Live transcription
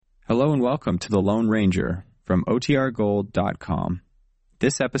Hello and welcome to The Lone Ranger from OTRGold.com.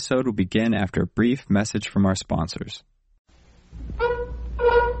 This episode will begin after a brief message from our sponsors.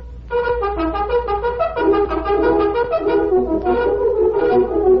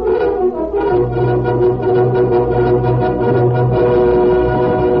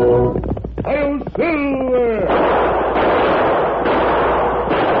 Hail Silver!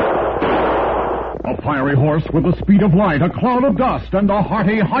 A fiery horse with the speed of light, a cloud of dust, and a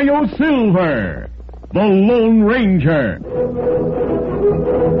hearty Hi-Yo Silver, the Lone Ranger.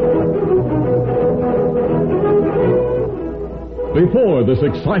 Before this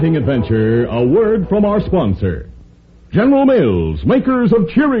exciting adventure, a word from our sponsor. General Mills, makers of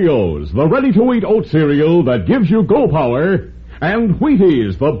Cheerios, the ready-to-eat oat cereal that gives you go power, and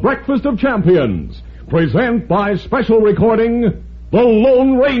Wheaties, the breakfast of champions, present by special recording, The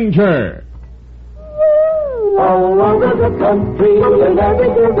Lone Ranger. All over the country, in every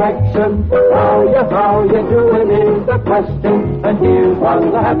direction, how you doing is the question. And here's what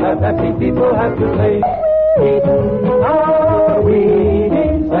the happy people have to say. Eating our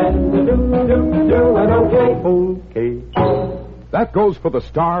Wheaties and doing okay. That goes for the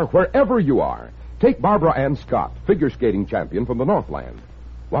star wherever you are. Take Barbara Ann Scott, figure skating champion from the Northland.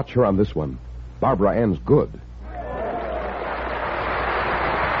 Watch her on this one. Barbara Ann's good.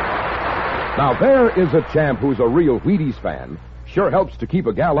 Now, there is a champ who's a real Wheaties fan. Sure helps to keep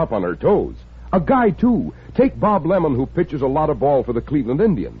a gal up on her toes. A guy, too. Take Bob Lemon, who pitches a lot of ball for the Cleveland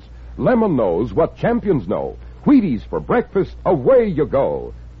Indians. Lemon knows what champions know. Wheaties for breakfast, away you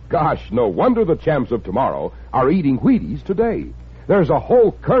go. Gosh, no wonder the champs of tomorrow are eating Wheaties today. There's a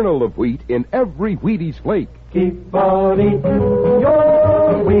whole kernel of wheat in every Wheaties flake. Keep on eating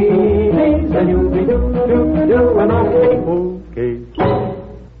your Wheaties and you'll be doing okay.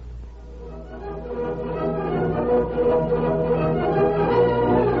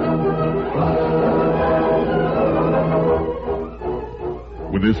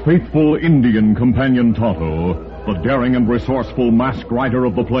 With his faithful Indian companion Tonto, the daring and resourceful masked rider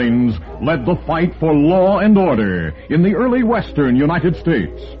of the plains led the fight for law and order in the early western United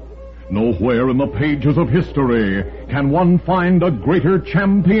States. Nowhere in the pages of history can one find a greater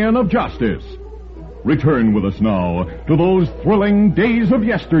champion of justice. Return with us now to those thrilling days of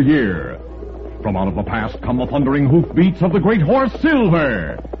yesteryear. From out of the past come the thundering hoofbeats of the great horse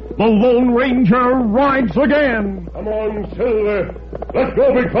Silver. The Lone Ranger rides again. Come on, Silver. Let's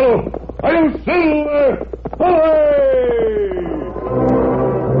go, big fellow. Hi-yo, Silver! Hooray!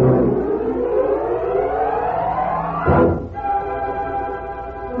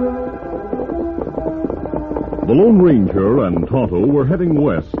 The Lone Ranger and Tonto were heading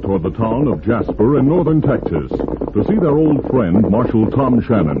west toward the town of Jasper in northern Texas to see their old friend, Marshal Tom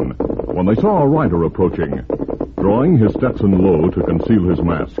Shannon, when they saw a rider approaching. Drawing his Stetson low to conceal his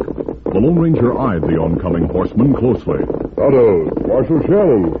mask, the Lone Ranger eyed the oncoming horseman closely. Tonto, Marshal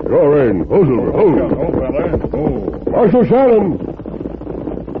Shannon, you're in. Hold, Silver, hold. Oh, fella. Oh. Marshal Shannon!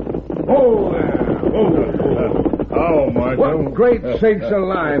 Oh, there. Oh, Marshal. What great sakes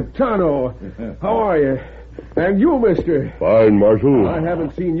alive. Tonto, how are you? And you, mister? Fine, Marshal. I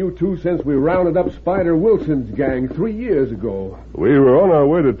haven't seen you two since we rounded up Spider Wilson's gang 3 years ago. We were on our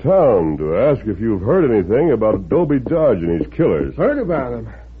way to town to ask if you've heard anything about Adobe Dodge and his killers. Heard about him?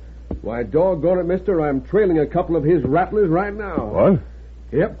 Why, doggone it, mister, I'm trailing a couple of his rattlers right now. What?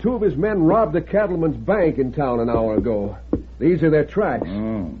 Yep, 2 of his men robbed a cattleman's bank in town an hour ago. These are their tracks.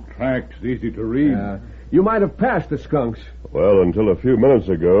 Oh, tracks easy to read. You might have passed the skunks. Well, until a few minutes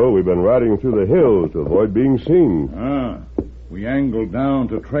ago, we've been riding through the hills to avoid being seen. We angled down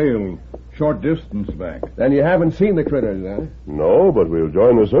to trail short distance back. Then you haven't seen the critters, huh? No, but we'll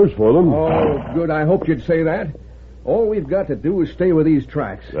join the search for them. Oh, good. I hoped you'd say that. All we've got to do is stay with these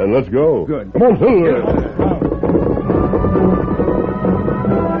tracks. Then let's go. Good. Come on, Silver.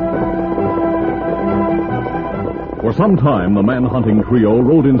 For some time, the man-hunting trio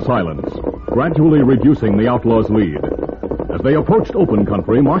rode in silence, gradually reducing the outlaws' lead. As they approached open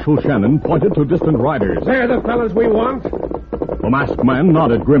country, Marshal Shannon pointed to distant riders. They're the fellas we want. The masked man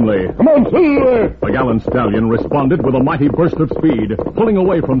nodded grimly. Come on, Silver! The gallant stallion responded with a mighty burst of speed, pulling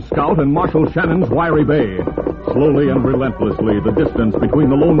away from Scout and Marshal Shannon's wiry bay. Slowly and relentlessly, the distance between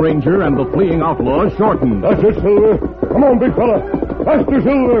the Lone Ranger and the fleeing outlaws shortened. That's it, Silver. Come on, big fella. Faster,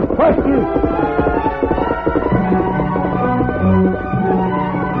 Silver, faster!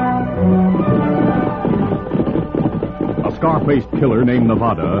 A scar-faced killer named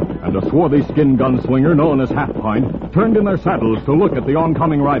Nevada and a swarthy skin gunslinger known as Half-Pint turned in their saddles to look at the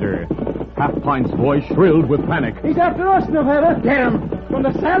oncoming rider. Half-Pint's voice shrilled with panic. He's after us, Nevada. Damn! From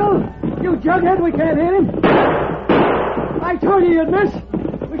the saddle? You jughead, we can't hit him. I told you you'd miss.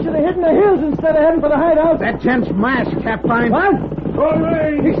 We should have hid in the hills instead of heading for the hideout. That gent's masked, Captain. What?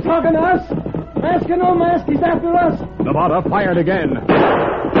 He's talking to us. Mask or no mask, he's after us. Nevada fired again.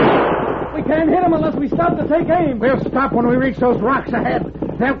 We can't hit him unless we stop to take aim. We'll stop when we reach those rocks ahead.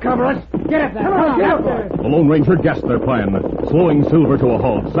 They'll cover us. Get up there. Come on, get up there. The Lone Ranger guessed their plan. Slowing Silver to a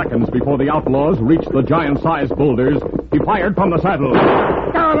halt seconds before the outlaws reached the giant-sized boulders, he fired from the saddle.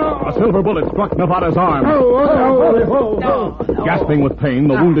 A silver bullet struck Nevada's arm. Gasping with pain,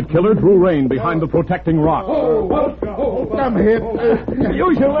 the wounded killer drew rein behind the protecting rock. I'm hit.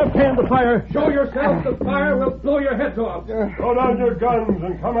 Use your left hand to fire. Show yourself to fire. We'll blow your heads off. Throw down your guns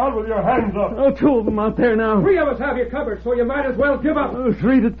and come out with your hands up. Oh, two of them out there now. Three of us have you covered, so you might as well give up.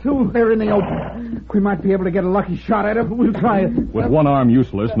 3-2. They're in the open. We might be able to get a lucky shot at him. We'll try it. With one arm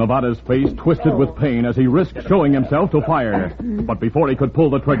useless, Nevada's face twisted with pain as he risked showing himself to fire. But before he could pull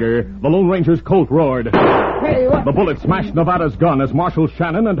the trigger, the Lone Ranger's Colt roared. Hey, what? The bullet smashed Nevada's gun as Marshal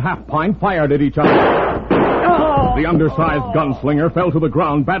Shannon and Half Pint fired at each other. The undersized gunslinger fell to the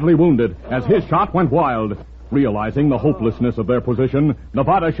ground badly wounded as his shot went wild. Realizing the hopelessness of their position,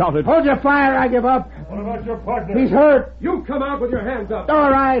 Nevada shouted, Hold your fire, I give up. What about your partner? He's hurt. You come out with your hands up. All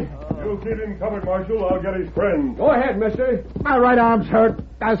right. You keep him covered, Marshal. I'll get his friend. Go ahead, mister. My right arm's hurt.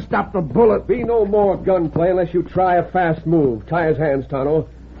 I stopped the bullet. Be no more gunplay unless you try a fast move. Tie his hands, Tonto,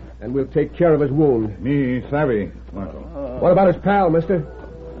 and we'll take care of his wound. Me savvy, Marshal. What about his pal, mister?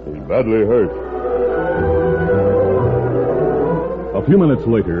 He's badly hurt. A few minutes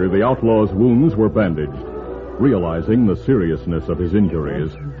later, the outlaw's wounds were bandaged. Realizing the seriousness of his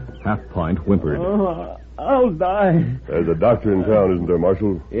injuries, Half Pint whimpered. I'll die. There's a doctor in town, isn't there,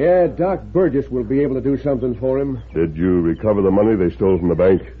 Marshal? Yeah, Doc Burgess will be able to do something for him. Did you recover the money they stole from the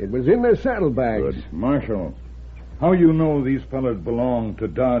bank? It was in their saddlebags. Marshal, how you know these fellas belong to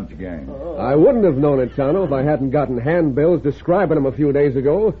Dodge gang? I wouldn't have known it, Tonto, if I hadn't gotten handbills describing him a few days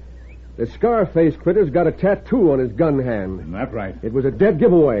ago. The Scarface critter's got a tattoo on his gun hand. Isn't that right? It was a dead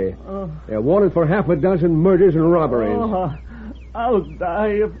giveaway. They're wanted for 6 murders and robberies. I'll die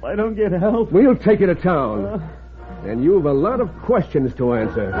if I don't get help. We'll take you to town. And you've a lot of questions to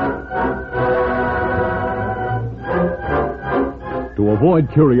answer. To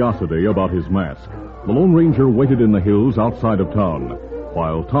avoid curiosity about his mask, the Lone Ranger waited in the hills outside of town,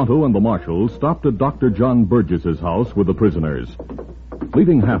 while Tonto and the marshals stopped at Dr. John Burgess's house with the prisoners.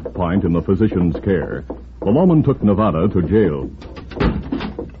 Leaving Half Pint in the physician's care, the lawman took Nevada to jail.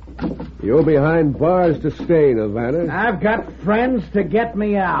 You're behind bars to stay, Nevada. I've got friends to get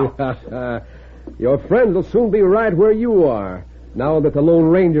me out. Your friends will soon be right where you are, now that the Lone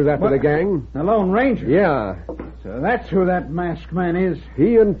Ranger's after the gang. The Lone Ranger? Yeah. So that's who that masked man is.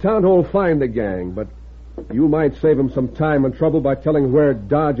 He and Tonto will find the gang, but you might save him some time and trouble by telling where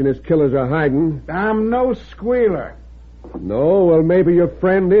Dodge and his killers are hiding. I'm no squealer. No, well, maybe your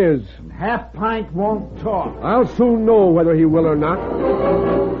friend is. Half Pint won't talk. I'll soon know whether he will or not.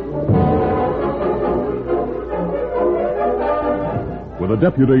 With a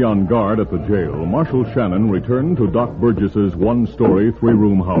deputy on guard at the jail, Marshal Shannon returned to Doc Burgess's one-story,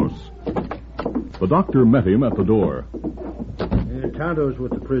 three-room house. The doctor met him at the door. Tonto's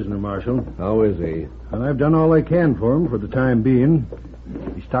with the prisoner, Marshal. How is he? And I've done all I can for him for the time being.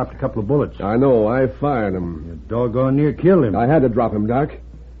 He stopped a couple of bullets. I know. I fired him. You doggone near killed him. I had to drop him, Doc.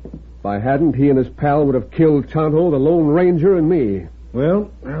 If I hadn't, he and his pal would have killed Tonto, the Lone Ranger, and me.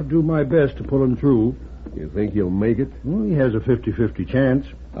 Well, I'll do my best to pull him through. You think he'll make it? Well, he has a 50-50 chance.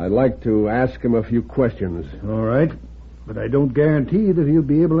 I'd like to ask him a few questions. All right. But I don't guarantee that he'll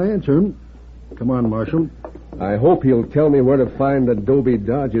be able to answer them. Come on, Marshal. I hope he'll tell me where to find Adobe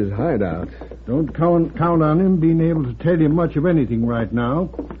Dodge's hideout. Don't count on him being able to tell you much of anything right now.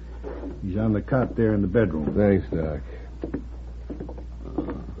 He's on the cot there in the bedroom. Thanks, Doc.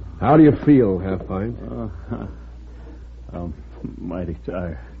 How do you feel, Half Pint? I'm mighty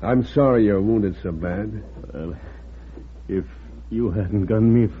tired. I'm sorry you're wounded so bad. Well, if you hadn't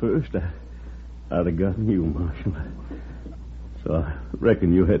gotten me first, I'd have gotten you, Marshal. So I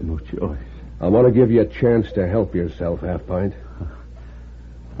reckon you had no choice. I want to give you a chance to help yourself, Half Pint.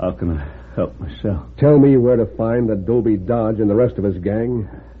 How can I help myself? Tell me where to find Adobe Dodge and the rest of his gang,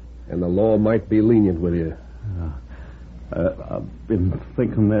 and the law might be lenient with you. I've been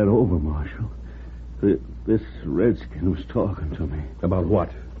thinking that over, Marshal. This redskin was talking to me. About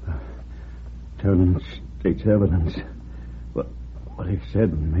what? Turning state's evidence. What he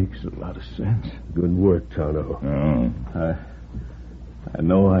said makes a lot of sense. Good work, Tonto. I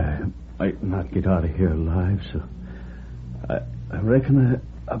know I might not get out of here alive, so I reckon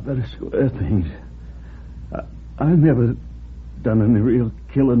I better square things. I've never done any real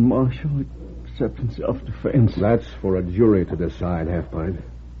killing, Marshal, except in self-defense. That's for a jury to decide, Half Pint.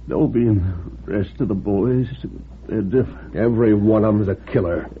 Dobie and the rest of the boys, they're different. Every one of them's a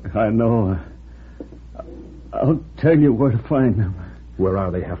killer. I know. I'll tell you where to find them. Where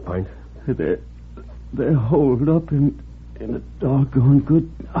are they, Half-Pint? They're holed up in a doggone good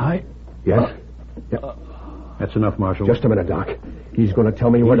hide. Yes? That's enough, Marshal. Just a minute, Doc. He's going to tell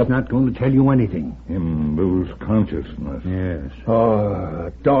me where He's not going to tell you anything. Him lose consciousness. Yes.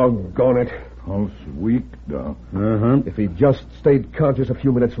 Oh, doggone it. Pulse weak, Doc. Uh-huh. If he just stayed conscious a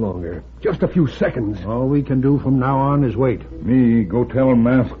few minutes longer. Just a few seconds. All we can do from now on is wait. Me go tell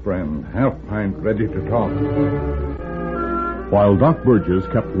mask friend, Half-Pint ready to talk. While Doc Burgess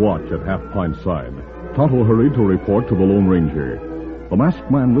kept watch at Half-Pint's side, Tonto hurried to report to the Lone Ranger. The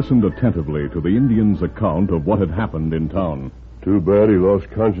masked man listened attentively to the Indian's account of what had happened in town. Too bad he lost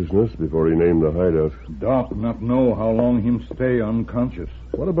consciousness before he named the hideout. Doc not know how long him stay unconscious.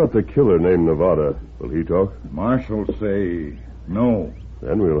 What about the killer named Nevada? Will he talk? Marshal say no.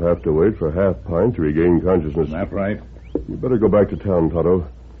 Then we'll have to wait for Half-Pint to regain consciousness. That right? You better go back to town, Tonto.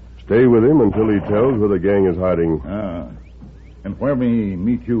 Stay with him until he tells where the gang is hiding. And where me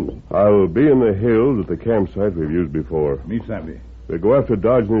meet you? I'll be in the hills at the campsite we've used before. Me savvy. We'll go after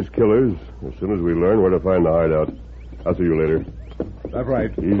Dodge and his killers as soon as we learn where to find the hideout. I'll see you later. That's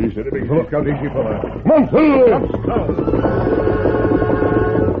right. Easy, steady, big Look out, easy fella.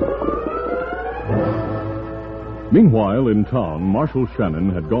 Meanwhile, in town, Marshal Shannon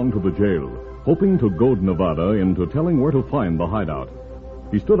had gone to the jail, hoping to goad Nevada into telling where to find the hideout.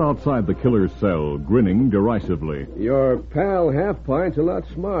 He stood outside the killer's cell, grinning derisively. Your pal Half-Pint's a lot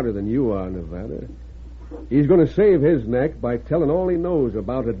smarter than you are, Nevada. He's going to save his neck by telling all he knows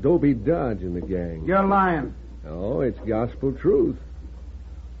about Adobe Dodge and the gang. You're lying. Oh, it's gospel truth.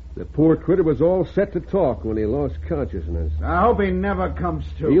 The poor critter was all set to talk when he lost consciousness. I hope he never comes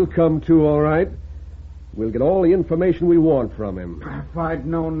to. He'll come to, all right. We'll get all the information we want from him. If I'd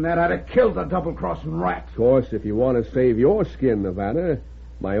known that, I'd have killed the double-crossing rat. Of course, if you want to save your skin, Nevada,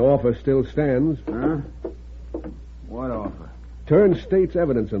 my offer still stands. Huh? What offer? Turn state's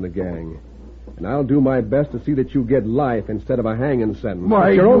evidence on the gang. And I'll do my best to see that you get life instead of a hanging sentence. Why,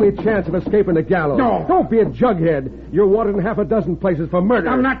 It's your you- only chance of escaping the gallows. No. Don't be a jughead. You're wanted in half a dozen places for murder.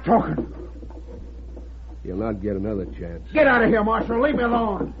 I'm not talking. You'll not get another chance. Get out of here, Marshal. Leave me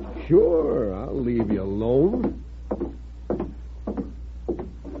alone. Sure, I'll leave you alone.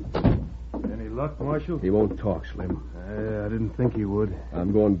 Any luck, Marshal? He won't talk, Slim. I didn't think he would.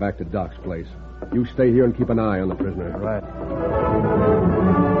 I'm going back to Doc's place. You stay here and keep an eye on the prisoner. Right.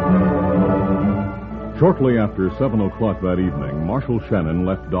 Shortly after 7 o'clock that evening, Marshal Shannon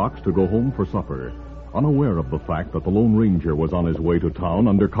left Doc's to go home for supper, unaware of the fact that the Lone Ranger was on his way to town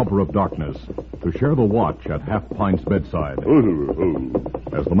under cover of darkness to share the watch at Half-Pint's bedside.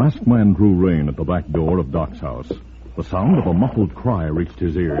 As the masked man drew rein at the back door of Doc's house, the sound of a muffled cry reached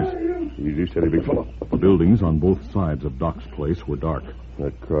his ears. Easy, steady, big fellow. The buildings on both sides of Doc's place were dark.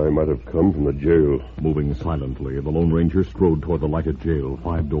 That cry might have come from the jail. Moving silently, the Lone Ranger strode toward the lighted jail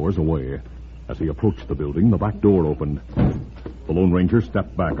 5 doors away. As he approached the building, the back door opened. The Lone Ranger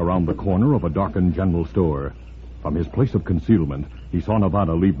stepped back around the corner of a darkened general store. From his place of concealment, he saw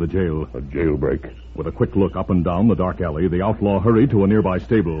Nevada leave the jail. A jailbreak. With a quick look up and down the dark alley, the outlaw hurried to a nearby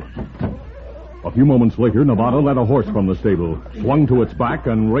stable. A few moments later, Nevada led a horse from the stable, swung to its back,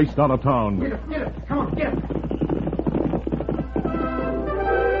 and raced out of town. Get it. Come on, get it.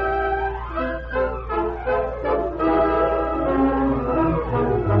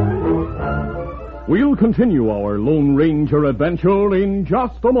 We'll continue our Lone Ranger adventure in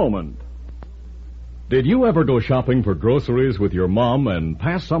just a moment. Did you ever go shopping for groceries with your mom and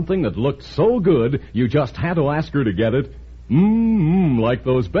pass something that looked so good you just had to ask her to get it? Like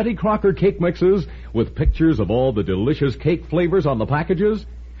those Betty Crocker cake mixes with pictures of all the delicious cake flavors on the packages?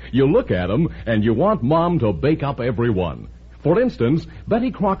 You look at them and you want Mom to bake up every one. For instance,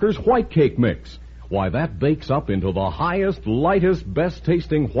 Betty Crocker's white cake mix. Why, that bakes up into the highest, lightest,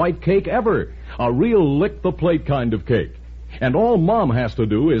 best-tasting white cake ever. A real lick-the-plate kind of cake. And all Mom has to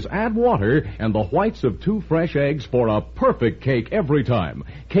do is add water and the whites of 2 fresh eggs for a perfect cake every time.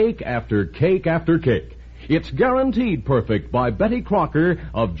 Cake after cake after cake. It's guaranteed perfect by Betty Crocker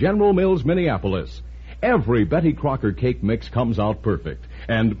of General Mills, Minneapolis. Every Betty Crocker cake mix comes out perfect.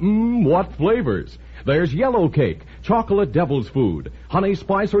 And, what flavors! There's yellow cake, chocolate devil's food, honey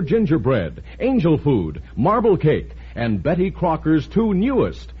spice or gingerbread, angel food, marble cake, and Betty Crocker's 2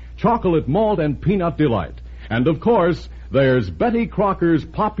 newest, chocolate malt and peanut delight. And, of course, there's Betty Crocker's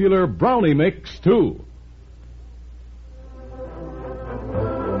popular brownie mix, too.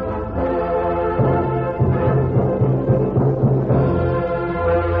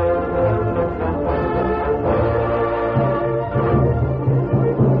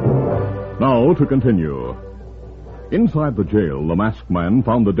 show to continue. Inside the jail, the masked man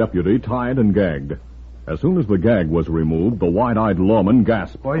found the deputy tied and gagged. As soon as the gag was removed, the wide-eyed lawman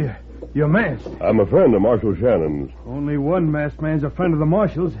gasped. Boy, you're masked. I'm a friend of Marshal Shannon's. Only one masked man's a friend of the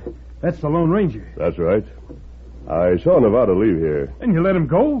Marshal's. That's the Lone Ranger. That's right. I saw Nevada leave here. And you let him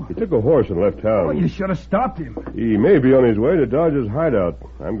go? He took a horse and left town. Oh, you should have stopped him. He may be on his way to Dodge's hideout.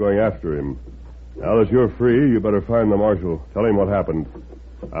 I'm going after him. Now that you're free, you better find the Marshal. Tell him what happened.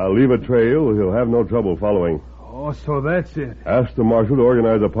 I'll leave a trail. He'll have no trouble following. Oh, so that's it. Ask the Marshal to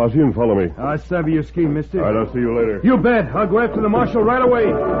organize a posse and follow me. I savvy your scheme, mister. All right, I'll see you later. You bet. I'll go after the Marshal right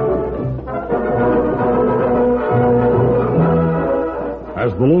away.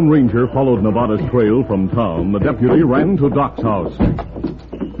 As the Lone Ranger followed Nevada's trail from town, the deputy ran to Doc's house.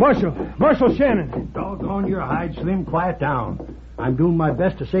 Marshal Shannon. Doggone your hide, Slim. Quiet down. I'm doing my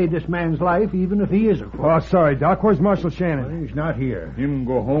best to save this man's life, even if he is a crook. Oh, sorry, Doc. Where's Marshal Shannon? Well, he's not here. Him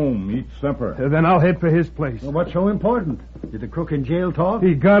go home, eat supper. Then I'll head for his place. Well, what's so important? Did the crook in jail talk?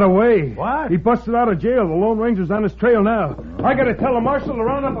 He got away. What? He busted out of jail. The Lone Ranger's on his trail now. I gotta tell the Marshal to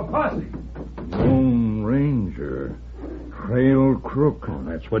round up a posse. Lone Ranger. Trail crook. Oh,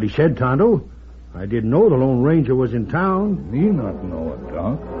 that's what he said, Tonto. I didn't know the Lone Ranger was in town. Me not know it,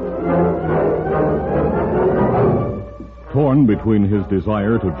 Doc. Torn between his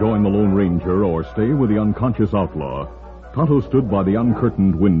desire to join the Lone Ranger or stay with the unconscious outlaw, Tonto stood by the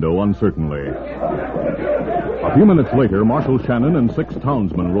uncurtained window uncertainly. A few minutes later, Marshal Shannon and 6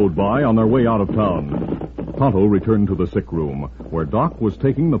 townsmen rode by on their way out of town. Tonto returned to the sick room, where Doc was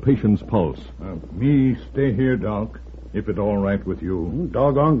taking the patient's pulse. Me stay here, Doc, if it all right with you.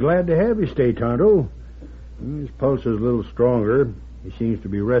 Doggone glad to have you stay, Tonto. His pulse is a little stronger. He seems to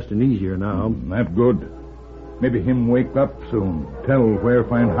be resting easier now. That good. Maybe him wake up soon. Tell where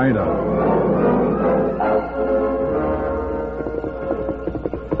find hideout.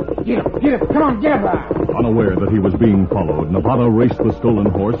 Get up. Come on, get up. Unaware that he was being followed, Nevada raced the stolen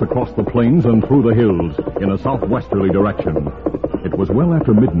horse across the plains and through the hills in a southwesterly direction. It was well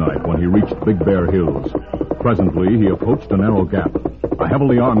after midnight when he reached Big Bear Hills. Presently, he approached a narrow gap. A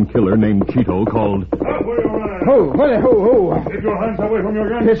heavily armed killer named Cheeto called... Who? Take your hands away from your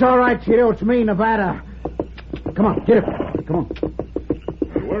gun. It's all right, Cheeto. It's me, Nevada. Come on, get up. Come on.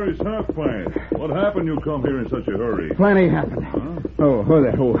 Where is Half-Pint? What happened you come here in such a hurry? Plenty happened. Huh?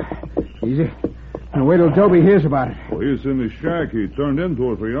 Oh. Easy. Now wait till Dobie hears about it. Oh, he's in the shack he turned into 2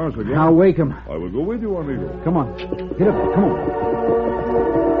 or 3 hours ago. I'll wake him. I will go with you, amigo. Come on. Get up. Come on.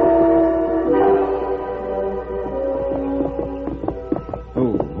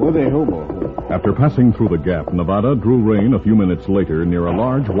 After passing through the gap, Nevada drew rein a few minutes later near a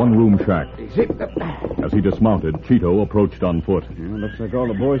large one-room shack. As he dismounted, Cheeto approached on foot. Looks like all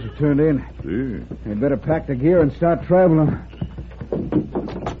the boys have turned in. See. They'd better pack the gear and start traveling.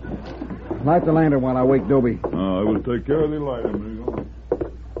 Light the lantern while I wake Dobie. I will take care of the light, amigo.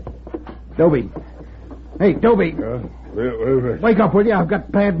 Dobie. Hey, Dobie. Wait. Wake up, will you? I've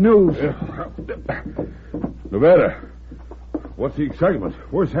got bad news. Nevada. What's the excitement?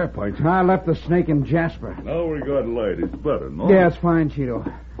 Where's Half-Pint? I left the snake in Jasper. Now we got light. It's better, no? Yeah, it's fine, Cheeto.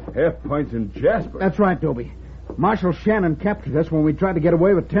 Half-Pint's in Jasper. That's right, Dobie. Marshal Shannon captured us when we tried to get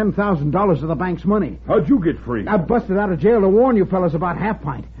away with $10,000 of the bank's money. How'd you get free? I busted out of jail to warn you fellas about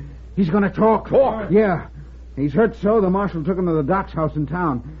Half-Pint. He's going to talk. Talk? Yeah. He's hurt so the marshal took him to the doc's house in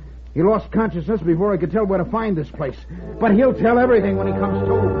town. He lost consciousness before he could tell where to find this place. But he'll tell everything when he comes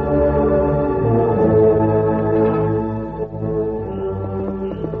to.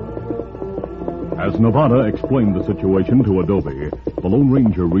 As Nevada explained the situation to Adobe, the Lone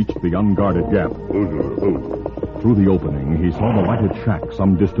Ranger reached the unguarded gap. Through the opening, he saw the lighted shack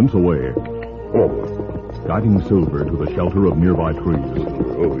some distance away. Guiding Silver to the shelter of nearby trees.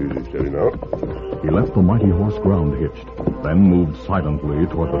 Easy, steady now. He left the mighty horse ground hitched, then moved silently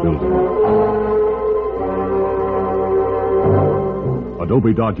toward the building.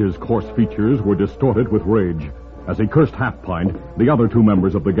 Adobe Dodge's coarse features were distorted with rage. As he cursed Half-Pint, the other 2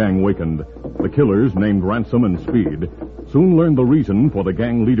 members of the gang wakened. The killers, named Ransom and Speed, soon learned the reason for the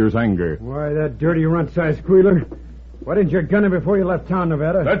gang leader's anger. Why, that dirty runt-sized squealer. Why didn't you gun him before you left town,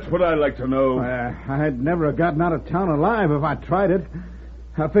 Nevada? That's what I'd like to know. I'd never have gotten out of town alive if I tried it.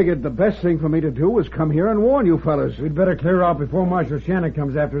 I figured the best thing for me to do was come here and warn you fellas. We'd better clear out before Marshal Shannon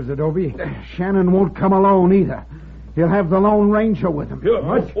comes after us, Adobe. Shannon won't come alone either. He'll have the Lone Ranger with him.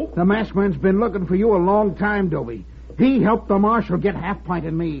 What? The masked man's been looking for you a long time, Dobie. He helped the marshal get Half-Pint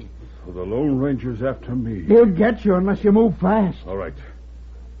and me. So the Lone Ranger's after me. He'll get you unless you move fast. All right.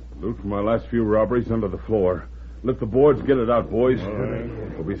 Loot from my last few robberies under the floor. Let the boards get it out, boys.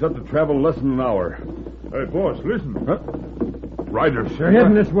 We'll be set to travel less than an hour. Hey, boss, listen. Huh? riders. They're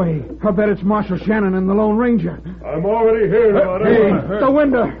heading this way. I'll bet it's Marshal Shannon and the Lone Ranger. I'm already here, Nevada. Hey, the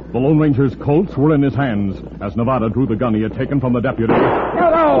window. The Lone Ranger's Colts were in his hands as Nevada drew the gun he had taken from the deputy.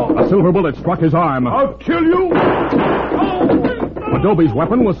 Hello! A silver bullet struck his arm. I'll kill you! Adobe's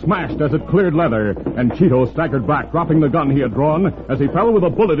weapon was smashed as it cleared leather, and Cheeto staggered back, dropping the gun he had drawn as he fell with a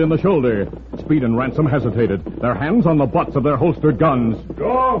bullet in the shoulder. Speed and Ransom hesitated, their hands on the butts of their holstered guns.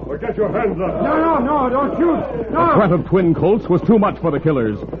 Go, or get your hands up. No, don't shoot. No. The threat of twin Colts was too much for the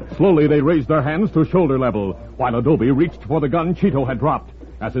killers. Slowly they raised their hands to shoulder level, while Adobe reached for the gun Cheeto had dropped.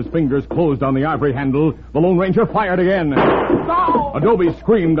 As his fingers closed on the ivory handle, the Lone Ranger fired again. No! Adobe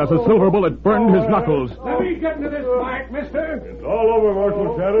screamed as a silver bullet burned his knuckles. Let me get into this fight, mister. It's all over,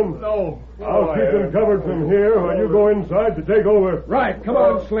 Marshal Shannon. No. I'll keep them covered from here while you go inside to take over. Right, come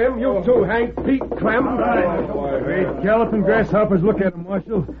on, Slim. You too, Hank, Pete, Clem. Great galloping grasshoppers, look at them,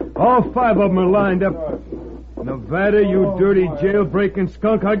 Marshal. All 5 of them are lined up. Nevada, you dirty jailbreaking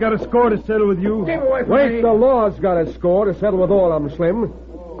skunk, I got a score to settle with you. Keep away from Wait, me. the law's got a score to settle with all of them, Slim.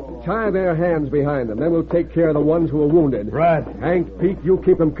 Tie their hands behind them. Then we'll take care of the ones who are wounded. Right. Hank, Pete, you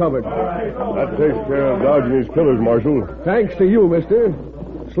keep them covered. That takes care of dodging these killers, Marshal. Thanks to you, mister.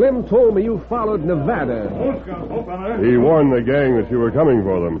 Slim told me you followed Nevada. He warned the gang that you were coming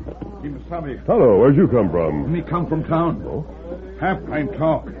for them. Hello, where'd you come from? Me come from town. Half pint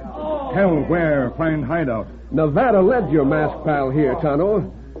talk. Tell where find hideout. Nevada led your masked pal here,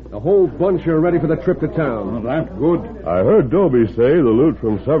 Tano. The whole bunch are ready for the trip to town. That's good. I heard Dobie say the loot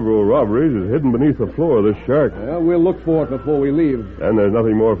from several robberies is hidden beneath the floor of this shack. Well, we'll look for it before we leave. And there's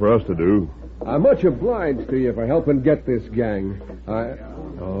nothing more for us to do. I'm much obliged to you for helping get this gang.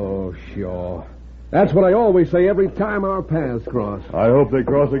 Oh, sure. That's what I always say every time our paths cross. I hope they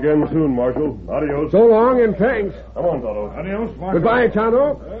cross again soon, Marshal. Adios. So long and thanks. Come on, Tonto. Adios, Marshal. Goodbye,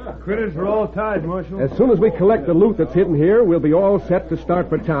 Tano. Critters are all tied, Marshal. As soon as we collect the loot that's hidden here, we'll be all set to start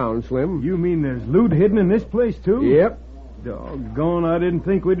for town, Slim. You mean there's loot hidden in this place, too? Yep. Doggone, I didn't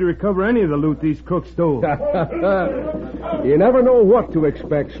think we'd recover any of the loot these crooks stole. You never know what to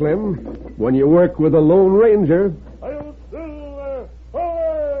expect, Slim, when you work with the Lone Ranger.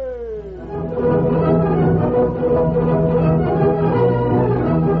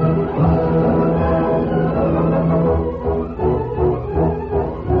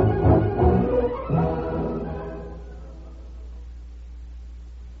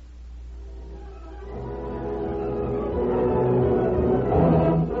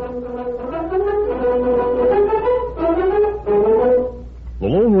 The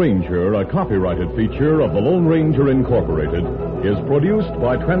Lone Ranger, a copyrighted feature of the Lone Ranger Incorporated, is produced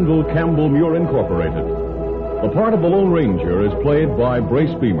by Trendle Campbell Muir Incorporated. The part of the Lone Ranger is played by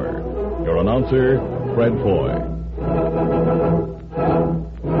Brace Beamer. Your announcer, Fred Foy.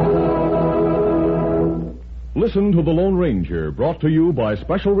 Listen to The Lone Ranger, brought to you by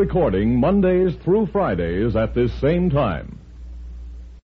special recording Mondays through Fridays at this same time.